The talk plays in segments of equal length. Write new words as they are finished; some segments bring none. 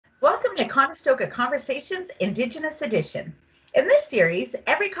Welcome to Conestoga Conversations Indigenous Edition. In this series,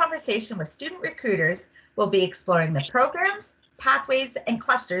 every conversation with student recruiters will be exploring the programs, pathways, and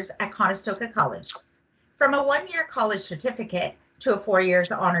clusters at Conestoga College. From a one-year college certificate to a 4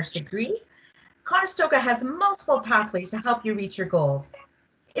 years honors degree, Conestoga has multiple pathways to help you reach your goals.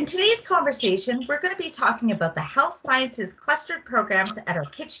 In today's conversation, we're going to be talking about the health sciences clustered programs at our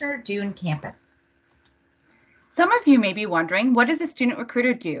Kitchener-Doon campus. Some of you may be wondering, what does a student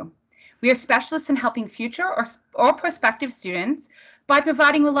recruiter do? We are specialists in helping future or prospective students by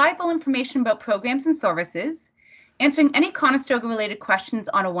providing reliable information about programs and services, answering any Conestoga-related questions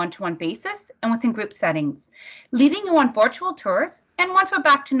on a one-to-one basis and within group settings, leading you on virtual tours, and once we're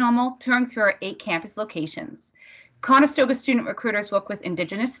back to normal, touring through our 8 campus locations. Conestoga student recruiters work with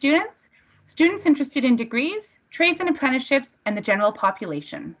Indigenous students, students interested in degrees, trades and apprenticeships, and the general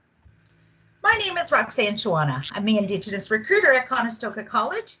population. My name is Roxane Shawana. I'm the Indigenous recruiter at Conestoga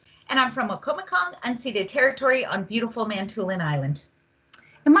College, and I'm from Okomokong, unceded territory on beautiful Manitoulin Island.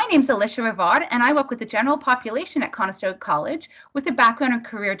 And my name is Elisha Rivard, and I work with the general population at Conestoga College with a background in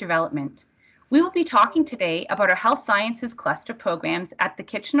career development. We will be talking today about our health sciences cluster programs at the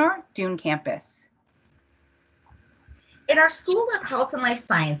Kitchener-Doon campus. In our School of Health and Life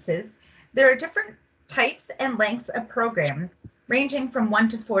Sciences, there are different types and lengths of programs ranging from 1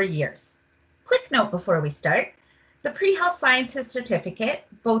 to 4 years. Quick note before we start, the pre-health sciences certificate,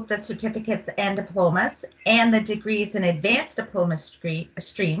 both the certificates and diplomas and the degrees and advanced diploma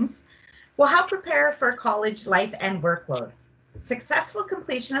streams will help prepare for college life and workload. Successful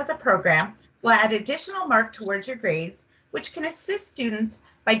completion of the program will add additional mark towards your grades, which can assist students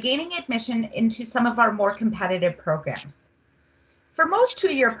by gaining admission into some of our more competitive programs. For most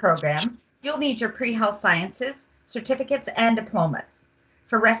 2-year programs, you'll need your pre-health sciences, certificates, and diplomas.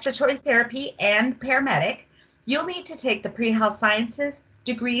 For respiratory therapy and paramedic, you'll need to take the pre-health sciences,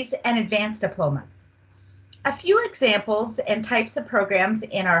 degrees, and advanced diplomas. A few examples and types of programs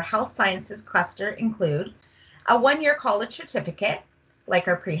in our health sciences cluster include a 1-year college certificate, like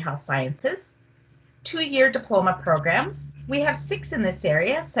our pre-health sciences, 2-year diploma programs. We have 6 in this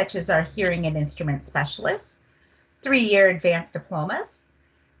area, such as our hearing and instrument specialists, 3-year advanced diplomas,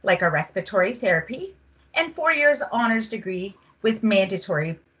 like our respiratory therapy, and 4 years honors degree with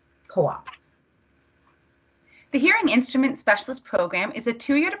mandatory co-ops. The Hearing Instrument Specialist Program is a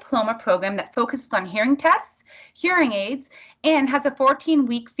 2-year diploma program that focuses on hearing tests, hearing aids, and has a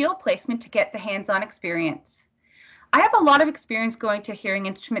 14-week field placement to get the hands-on experience. I have a lot of experience going to hearing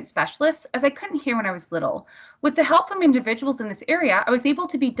instrument specialists as I couldn't hear when I was little. With the help from individuals in this area, I was able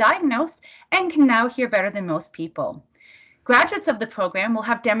to be diagnosed and can now hear better than most people. Graduates of the program will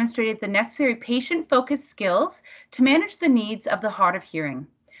have demonstrated the necessary patient-focused skills to manage the needs of the hard of hearing.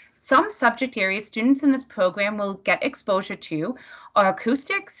 Some subject areas students in this program will get exposure to are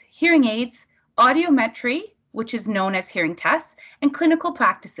acoustics, hearing aids, audiometry, which is known as hearing tests, and clinical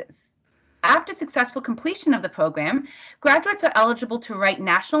practices. After successful completion of the program, graduates are eligible to write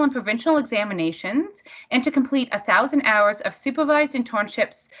national and provincial examinations and to complete 1,000 hours of supervised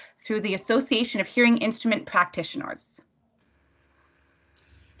internships through the Association of Hearing Instrument Practitioners.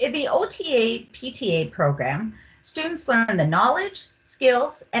 In the OTA-PTA program, students learn the knowledge,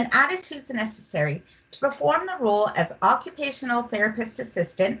 skills, and attitudes necessary to perform the role as occupational therapist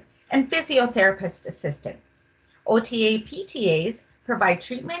assistant and physiotherapist assistant. OTA-PTAs provide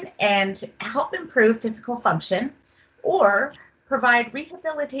treatment and help improve physical function or provide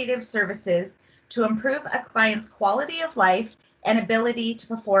rehabilitative services to improve a client's quality of life and ability to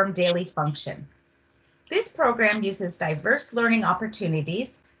perform daily function. This program uses diverse learning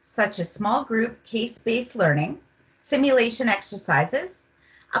opportunities such as small group case-based learning, simulation exercises,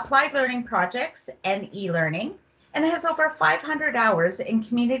 applied learning projects, and e-learning, and has over 500 hours in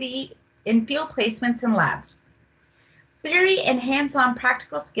field placements and labs. Theory and hands-on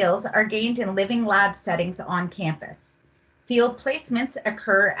practical skills are gained in living lab settings on campus. Field placements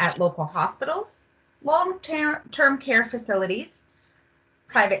occur at local hospitals, long-term care facilities,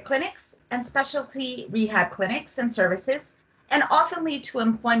 private clinics, and specialty rehab clinics and services, and often lead to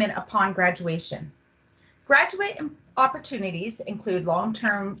employment upon graduation. Graduate opportunities include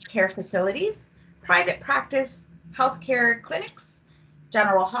long-term care facilities, private practice, healthcare clinics,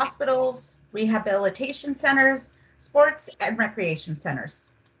 general hospitals, rehabilitation centers, sports and recreation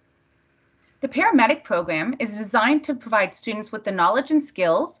centers. The paramedic program is designed to provide students with the knowledge and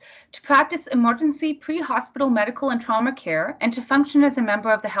skills to practice emergency pre-hospital medical and trauma care and to function as a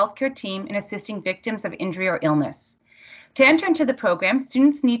member of the healthcare team in assisting victims of injury or illness. To enter into the program,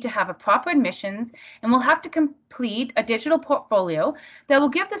 students need to have a proper admissions and will have to complete a digital portfolio that will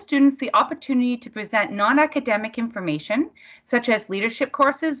give the students the opportunity to present non-academic information, such as leadership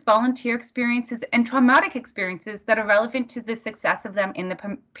courses, volunteer experiences, and traumatic experiences that are relevant to the success of them in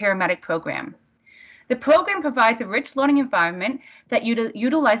the paramedic program. The program provides a rich learning environment that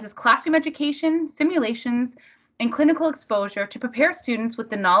utilizes classroom education, simulations, and clinical exposure to prepare students with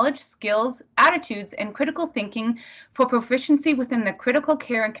the knowledge, skills, attitudes, and critical thinking for proficiency within the critical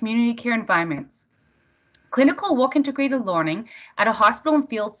care and community care environments. Clinical work-integrated learning at a hospital and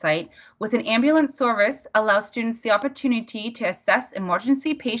field site with an ambulance service allows students the opportunity to assess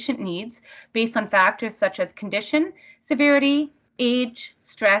emergency patient needs based on factors such as condition, severity, age,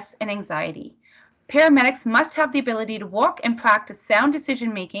 stress, and anxiety. Paramedics must have the ability to work and practice sound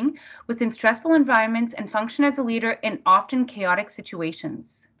decision-making within stressful environments and function as a leader in often chaotic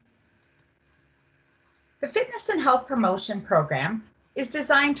situations. The Fitness and Health Promotion Program is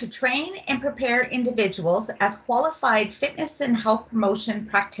designed to train and prepare individuals as qualified fitness and health promotion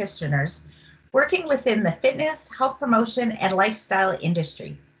practitioners working within the fitness, health promotion, and lifestyle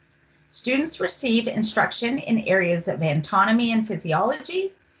industry. Students receive instruction in areas of anatomy and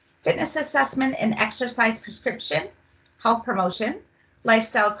physiology, fitness assessment and exercise prescription, health promotion,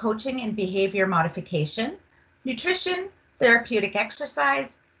 lifestyle coaching and behavior modification, nutrition, therapeutic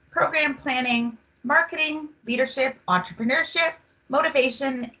exercise, program planning, marketing, leadership, entrepreneurship,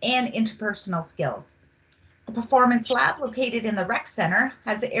 motivation, and interpersonal skills. The Performance Lab, located in the Rec Center,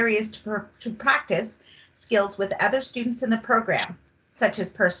 has areas to practice skills with other students in the program, such as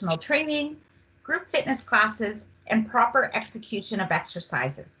personal training, group fitness classes, and proper execution of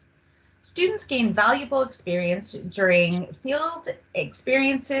exercises. Students gain valuable experience during field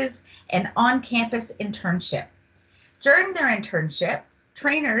experiences and on-campus internship. During their internship,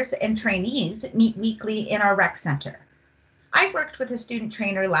 trainers and trainees meet weekly in our rec center. I worked with a student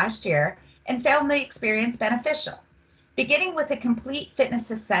trainer last year and found the experience beneficial. Beginning with a complete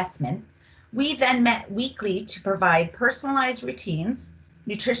fitness assessment, we then met weekly to provide personalized routines,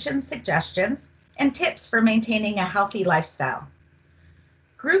 nutrition suggestions, and tips for maintaining a healthy lifestyle.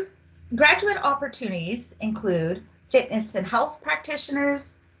 Graduate opportunities include fitness and health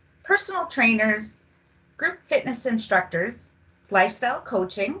practitioners, personal trainers, group fitness instructors, lifestyle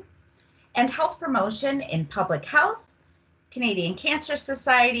coaching, and health promotion in public health, Canadian Cancer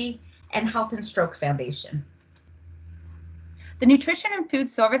Society, and Health and Stroke Foundation. The Nutrition and Food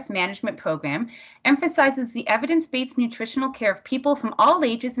Service Management Program emphasizes the evidence-based nutritional care of people from all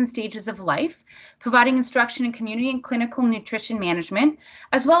ages and stages of life, providing instruction in community and clinical nutrition management,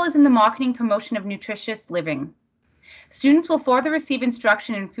 as well as in the marketing promotion of nutritious living. Students will further receive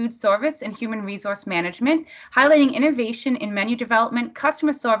instruction in food service and human resource management, highlighting innovation in menu development,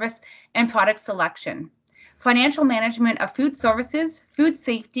 customer service, and product selection. Financial management of food services, food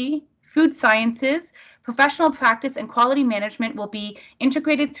safety, food sciences, professional practice, and quality management will be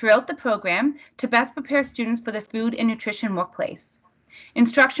integrated throughout the program to best prepare students for the food and nutrition workplace.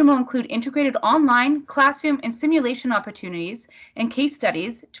 Instruction will include integrated online, classroom, and simulation opportunities and case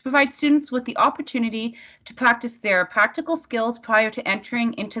studies to provide students with the opportunity to practice their practical skills prior to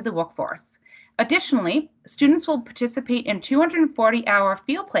entering into the workforce. Additionally, students will participate in 240-hour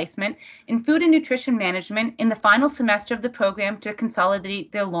field placement in food and nutrition management in the final semester of the program to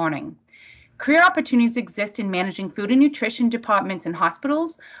consolidate their learning. Career opportunities exist in managing food and nutrition departments in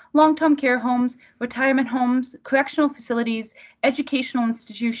hospitals, long-term care homes, retirement homes, correctional facilities, educational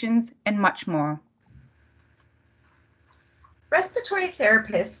institutions, and much more. Respiratory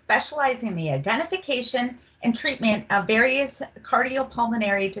therapists specialize in the identification and treatment of various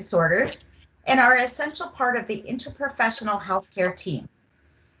cardiopulmonary disorders and are an essential part of the interprofessional healthcare team.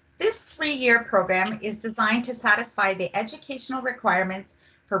 This 3-year program is designed to satisfy the educational requirements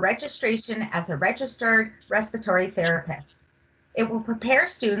for registration as a registered respiratory therapist. It will prepare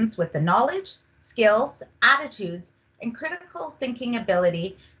students with the knowledge, skills, attitudes, and critical thinking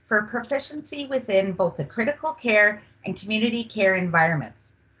ability for proficiency within both the critical care and community care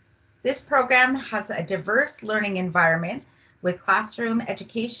environments. This program has a diverse learning environment with classroom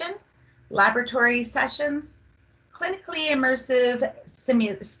education, laboratory sessions, clinically immersive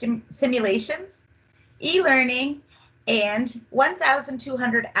simulations, e-learning, and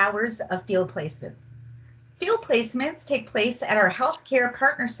 1,200 hours of field placements. Field placements take place at our healthcare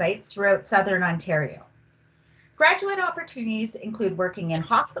partner sites throughout Southern Ontario. Graduate opportunities include working in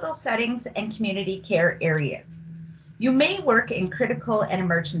hospital settings and community care areas. You may work in critical and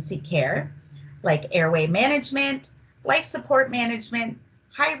emergency care, like airway management, life support management,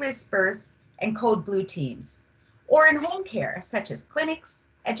 high-risk births, and Code Blue teams, or in home care, such as clinics,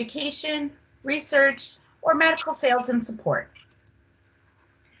 education, research, or medical sales and support.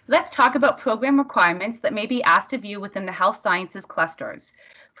 Let's talk about program requirements that may be asked of you within the health sciences clusters.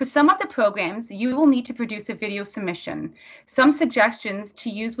 For some of the programs, you will need to produce a video submission. Some suggestions to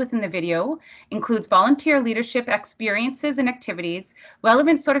use within the video includes volunteer leadership experiences and activities,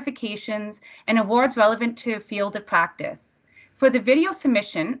 relevant certifications, and awards relevant to a field of practice. For the video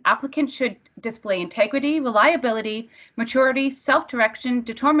submission, applicants should display integrity, reliability, maturity, self-direction,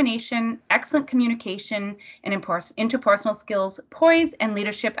 determination, excellent communication, and interpersonal skills, poise, and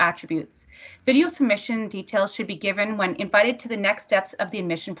leadership attributes. Video submission details should be given when invited to the next steps of the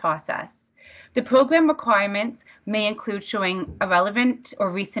admission process. The program requirements may include showing a relevant or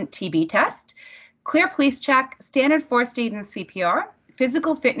recent TB test, clear police check, standard first aid and CPR.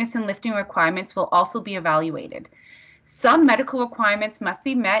 Physical fitness and lifting requirements will also be evaluated. Some medical requirements must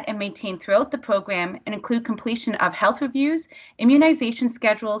be met and maintained throughout the program and include completion of health reviews, immunization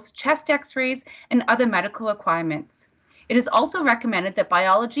schedules, chest x-rays, and other medical requirements. It is also recommended that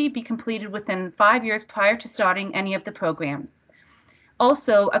biology be completed within 5 years prior to starting any of the programs.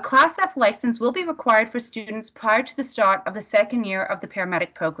 Also, a Class F license will be required for students prior to the start of the second year of the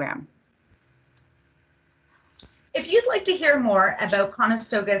paramedic program. If you'd like to hear more about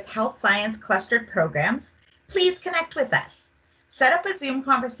Conestoga's health science clustered programs, please connect with us. Set up a Zoom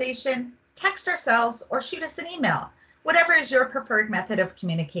conversation, text ourselves, or shoot us an email, whatever is your preferred method of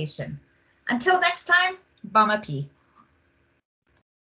communication. Until next time, Bama P.